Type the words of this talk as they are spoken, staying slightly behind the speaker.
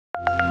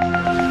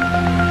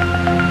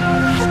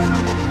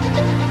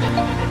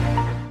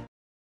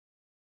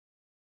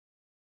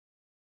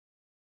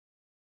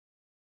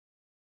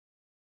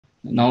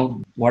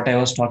Now, what I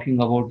was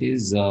talking about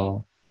is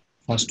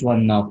first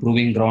one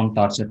proving ground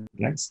torture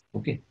tracks.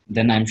 Okay.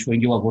 Then I'm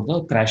showing you about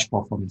the crash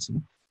performance.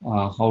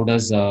 How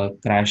does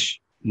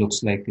crash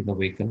looks like in the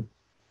vehicle?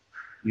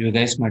 You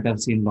guys might have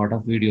seen a lot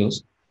of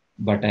videos,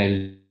 but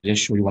I'll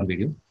just show you one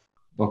video.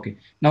 Okay.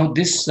 Now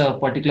this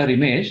particular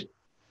image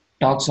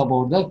talks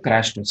about the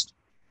crash test.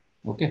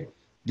 Okay.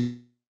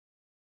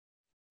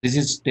 This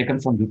is taken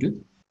from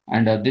YouTube,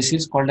 and this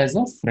is called as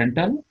a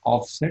frontal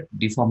offset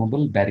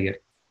deformable barrier.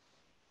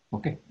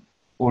 Okay.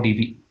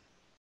 ODB.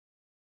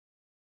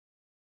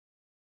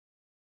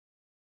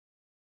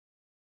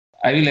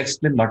 I will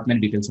explain lot many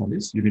details on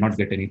this. You will not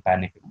get any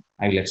panic.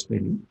 I will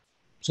explain you.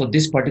 So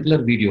this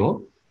particular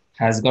video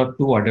has got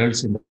two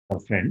adults in the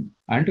front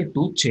and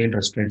two child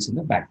restraints in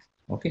the back.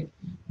 Okay.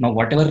 Now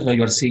whatever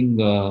you are seeing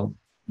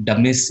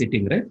dummies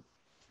sitting, right?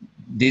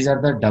 These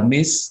are the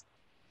dummies.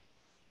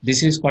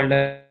 This is called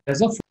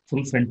as a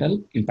full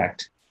frontal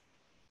impact.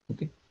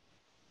 Okay.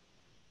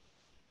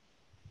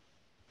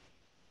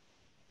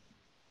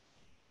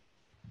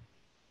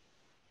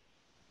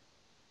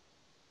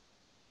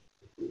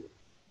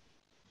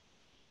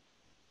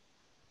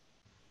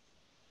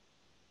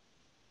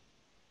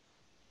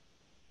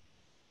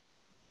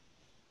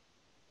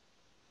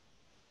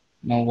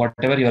 Now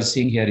whatever you are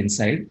seeing here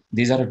inside,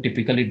 these are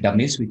typically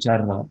dummies which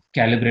are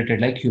calibrated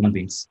like human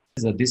beings.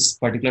 This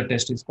particular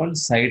test is called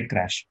side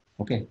crash.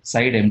 Okay.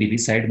 Side MDB,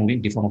 side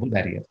moving deformable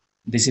barrier.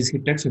 This is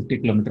hit at 50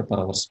 kilometer per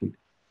hour speed.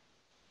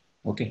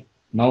 Okay.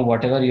 Now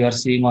whatever you are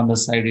seeing on the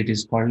side, it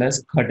is called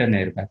as curtain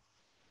airbag.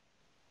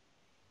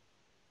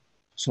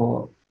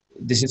 So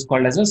this is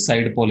called as a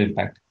side pole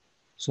impact.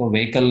 So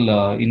vehicle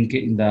in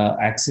the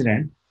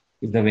accident,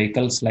 if the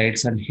vehicle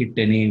slides and hit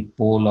any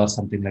pole or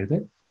something like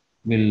that,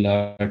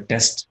 will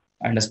test,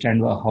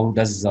 understand how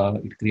does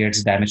it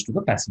creates damage to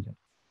the passenger.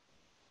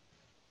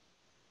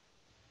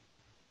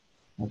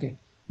 Okay.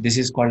 This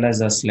is called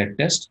as a sled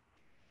test.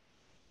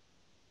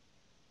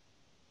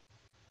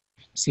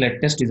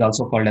 Sled test is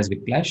also called as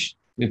whiplash.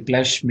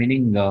 Whiplash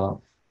meaning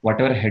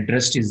whatever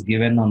headrest is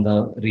given on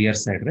the rear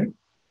side, right?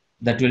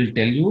 That will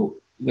tell you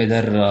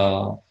whether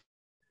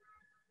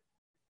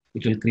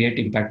it will create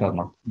impact or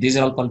not. These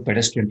are all called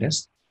pedestrian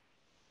tests.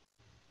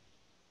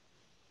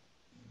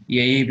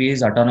 AEB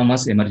is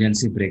autonomous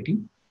emergency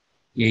braking.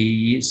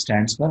 AEE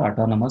stands for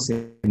autonomous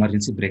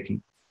emergency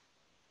braking.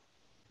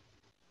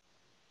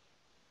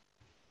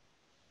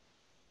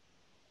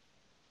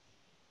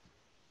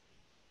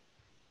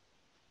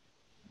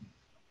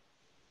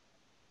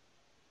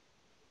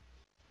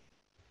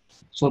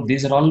 So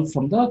these are all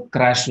from the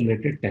crash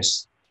related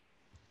tests.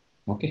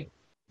 Okay.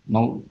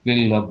 Now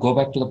we'll go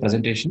back to the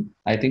presentation.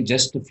 I think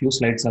just a few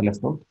slides are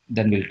left out.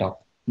 Then we'll talk.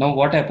 Now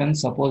what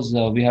happens? Suppose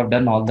we have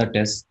done all the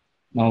tests.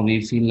 Now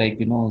we feel like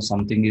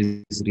something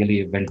is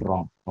really went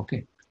wrong.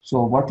 Okay.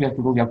 So what we have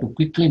to do, we have to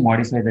quickly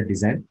modify the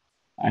design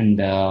and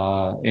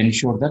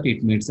ensure that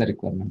it meets the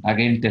requirement.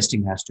 Again,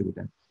 testing has to be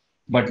done.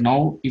 But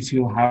now, if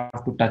you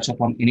have to touch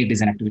upon any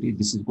design activity,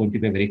 this is going to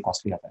be a very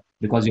costly affair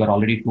because your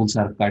already tools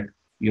are cut.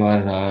 You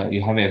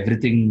have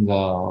everything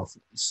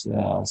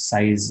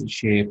size,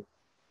 shape,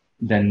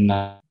 then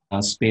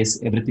space,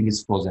 everything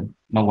is frozen.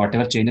 Now,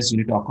 whatever changes you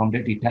need to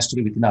accommodate, it has to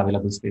be within the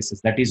available spaces.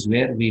 That is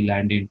where we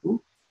land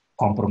into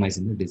compromise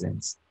in the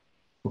designs.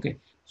 Okay.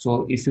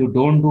 So if you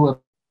don't do a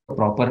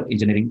proper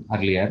engineering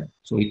earlier,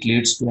 so it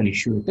leads to an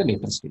issue at the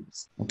later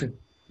stages. Okay.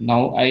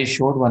 Now I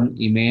showed one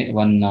image,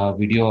 one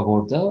video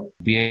about the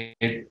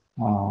B8,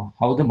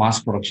 how the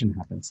mass production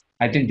happens.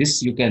 I think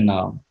this you can.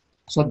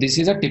 So this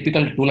is a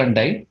typical tool and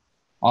die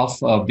of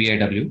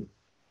BIW.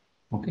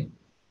 Okay.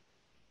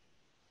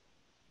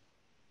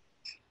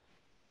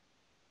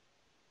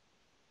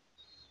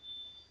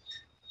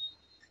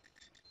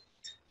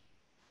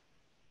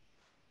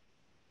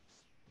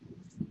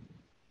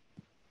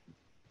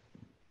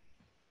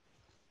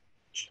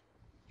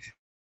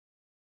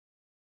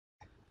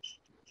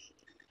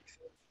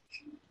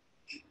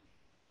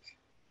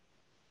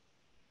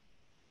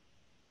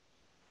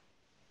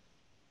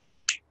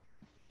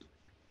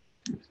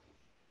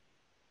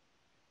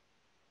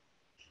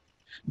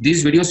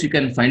 These videos you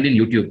can find in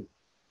YouTube.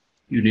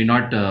 You need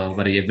not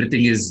worry.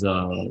 Everything is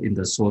in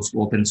the source,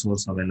 open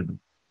source available.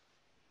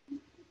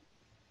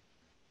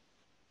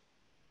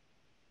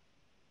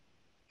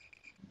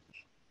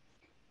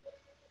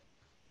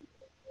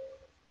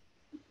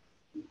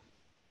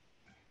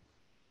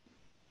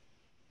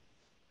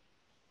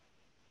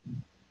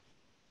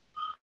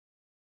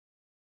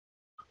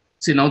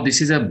 See, now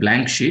this is a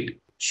blank sheet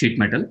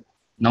metal.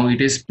 Now it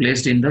is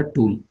placed in the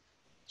tool.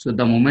 So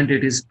the moment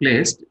it is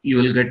placed, you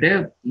will get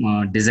a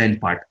design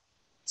part.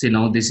 See,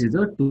 now this is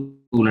a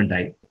tool and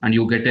die, and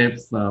you get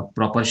a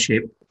proper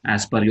shape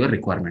as per your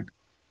requirement.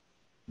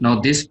 Now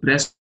this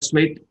press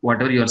weight,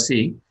 whatever you are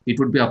seeing, it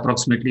would be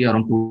approximately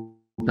around 2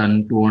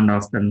 ton,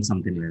 2.5 ton,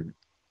 something like that.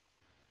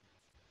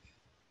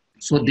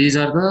 So these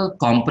are the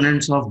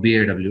components of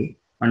BAW,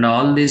 and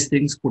all these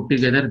things put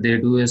together,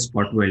 they do a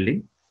spot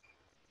welding.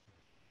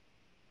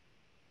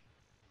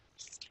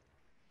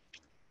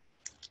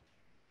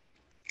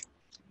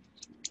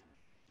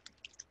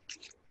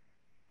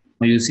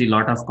 you see a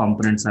lot of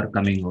components are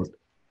coming out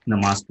in the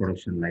mass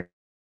production line.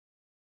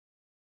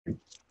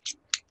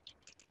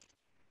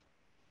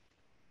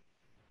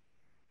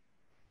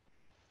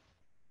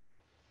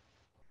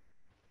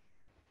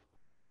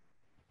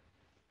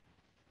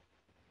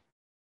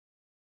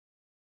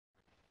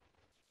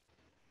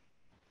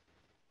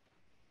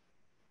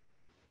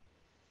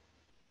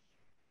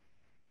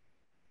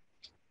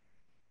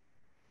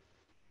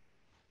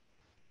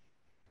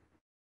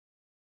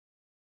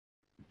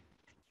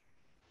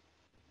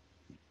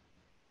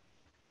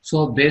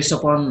 So based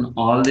upon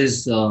all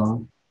this,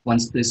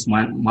 once this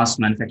mass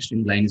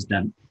manufacturing line is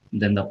done,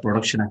 then the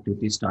production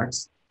activity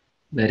starts,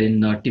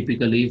 wherein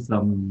typically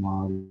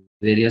from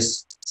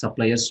various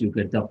suppliers you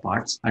get the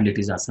parts and it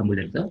is assembled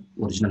at the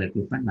original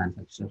equipment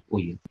manufacturer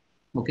OEM.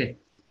 Okay.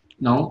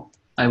 Now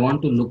I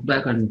want to look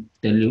back and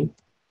tell you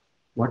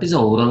what is the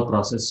overall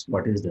process,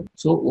 what is the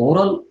so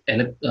overall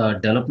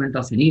development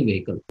of any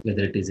vehicle,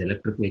 whether it is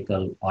electric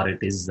vehicle or it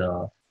is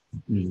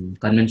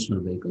conventional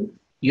vehicle,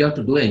 you have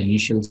to do an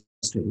initial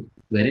study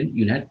wherein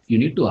you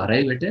need to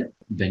arrive at a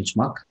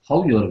benchmark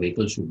how your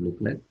vehicle should look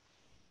like.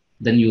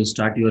 Then you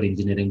start your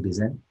engineering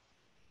design,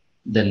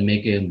 then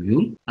make a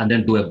mule, and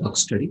then do a bug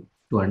study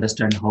to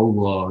understand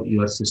how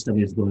your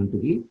system is going to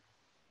be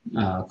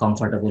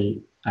comfortable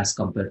as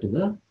compared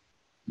to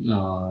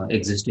the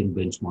existing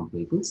benchmark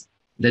vehicles.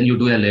 Then you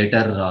do a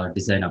later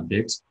design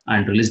updates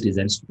and release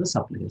designs to the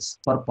suppliers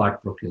for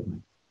part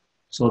procurement.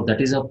 So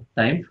that is a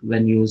time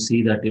when you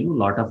see that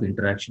lot of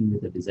interaction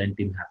with the design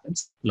team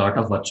happens, lot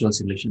of virtual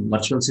simulation.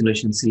 Virtual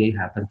simulation CA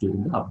happens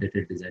during the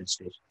updated design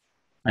stage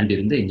and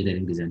during the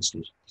engineering design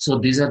stage. So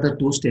these are the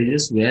two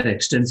stages where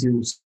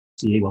extensive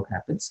CA work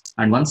happens.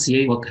 And once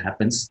CA work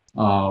happens,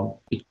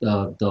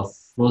 the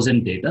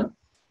frozen data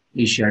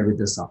is shared with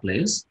the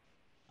suppliers,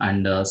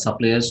 and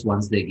suppliers,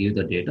 once they give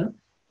the data,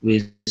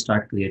 we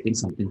start creating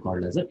something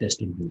called as a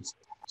testing rules.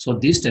 So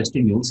these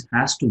testing rules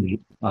has to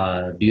meet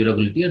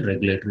durability and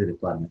regulatory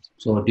requirements.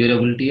 So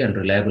durability and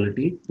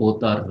reliability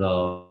both are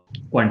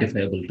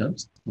quantifiable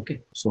terms.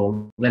 Okay.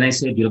 So when I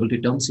say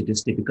durability terms, it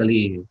is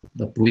typically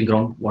the proving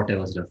ground what I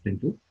was referring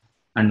to.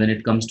 And when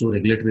it comes to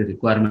regulatory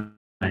requirement,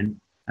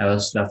 I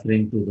was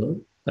referring to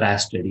the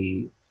crash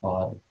study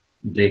or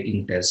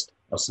braking test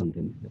or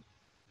something like that.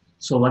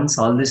 So once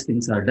all these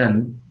things are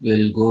done,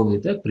 we'll go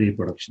with the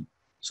pre-production.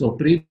 So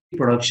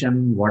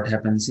pre-production, what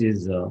happens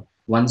is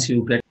once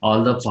you get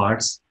all the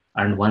parts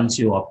and once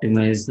you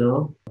optimize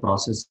the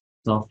process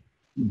of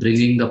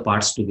bringing the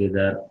parts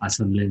together,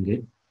 assembling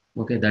it,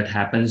 okay, that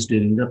happens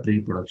during the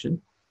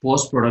pre-production.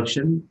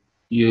 Post-production,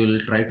 you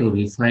will try to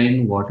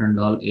refine what and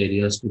all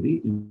areas to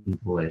be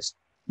improvised.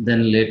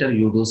 Then later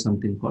you do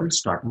something called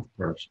start of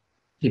production.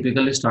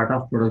 Typically, start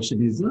of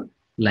production is the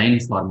line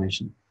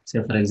formation.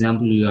 Say, for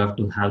example, you have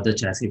to have the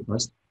chassis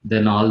first,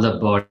 then all the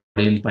body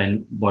in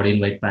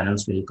white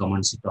panels will come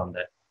and sit on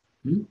that.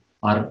 Hmm?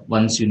 Or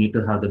once you need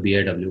to have the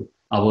BIW,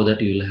 above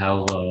that you will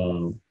have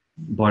a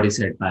body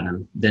side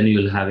panel, then you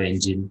will have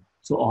engine.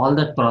 So all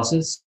that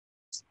process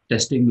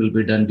testing will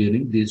be done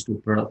during these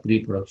two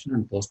pre-production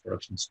and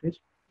post-production stage.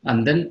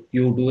 And then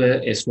you do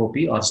a SOP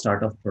or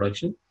start of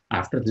production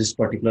after this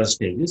particular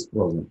stage is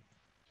frozen.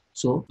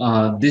 So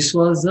this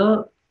was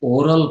the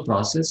overall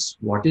process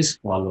what is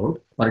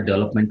followed for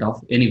development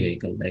of any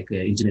vehicle like a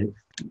engineering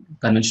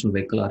conventional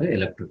vehicle or a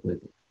electric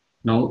vehicle.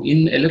 Now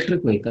in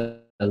electric vehicle,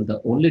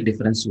 the only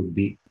difference would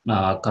be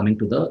coming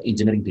to the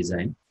engineering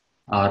design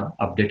or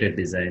updated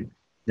design,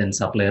 then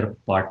supplier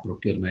part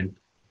procurement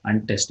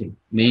and testing.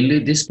 Mainly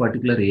this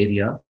particular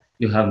area,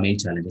 you have main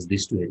challenges,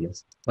 these two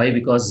areas. Why?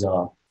 Because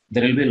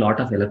there will be a lot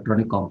of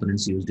electronic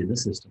components used in the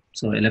system.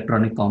 So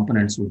electronic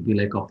components would be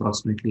like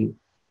approximately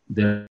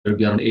there will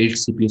be around 8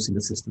 CPUs in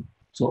the system.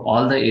 So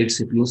all the 8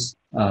 CPUs,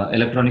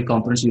 electronic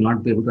components, you will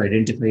not be able to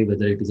identify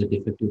whether it is a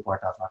defective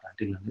part or not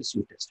until unless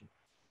you test it.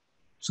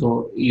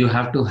 So you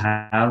have to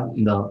have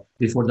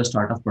before the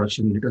start of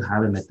production, you need to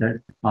have a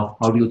method of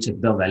how do you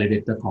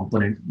validate the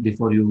component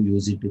before you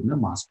use it in the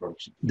mass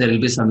production. There will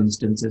be some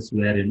instances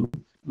where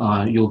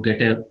you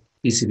get a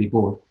PCB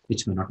board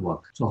which may not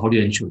work. So how do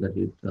you ensure that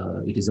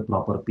it is a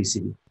proper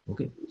PCB?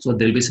 Okay. So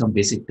there will be some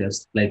basic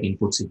tests like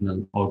input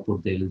signal,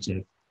 output they will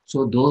check.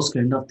 So those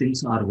kind of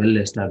things are well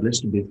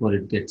established before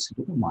it gets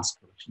into the mass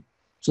production.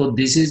 So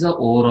this is the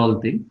overall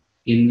thing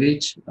in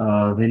which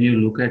when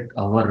you look at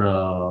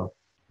our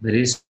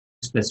very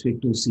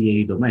specific to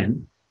CAE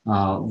domain,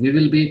 we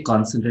will be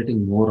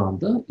concentrating more on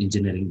the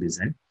engineering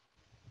design.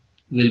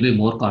 We'll be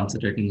more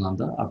concentrating on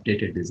the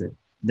updated design.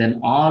 Then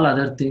all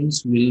other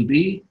things will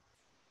be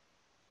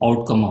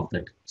outcome of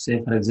that.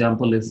 Say, for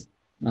example, if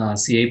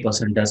CA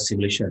person does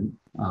simulation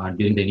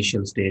during the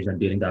initial stage and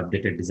during the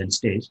updated design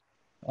stage,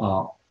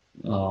 uh,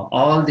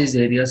 all these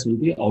areas will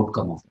be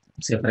outcome of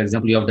it. Say, for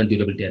example, you have done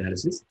durability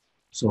analysis.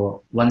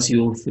 So once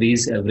you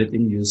freeze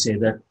everything, you say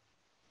that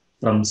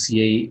from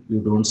CA, you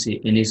don't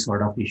see any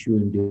sort of issue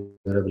in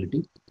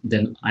durability.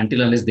 Then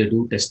until unless they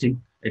do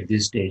testing at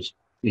this stage,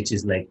 which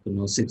is like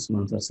 6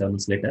 months or 7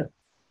 months later,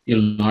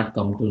 you'll not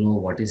come to know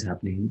what is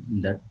happening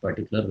in that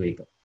particular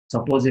vehicle.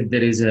 Suppose if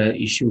there is a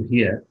issue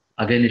here,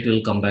 again it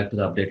will come back to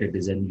the updated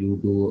design. You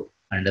do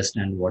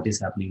understand what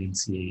is happening in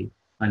CA,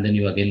 and then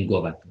you again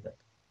go back to that.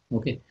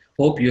 Okay,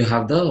 hope you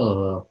have the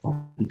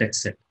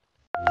context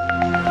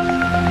set.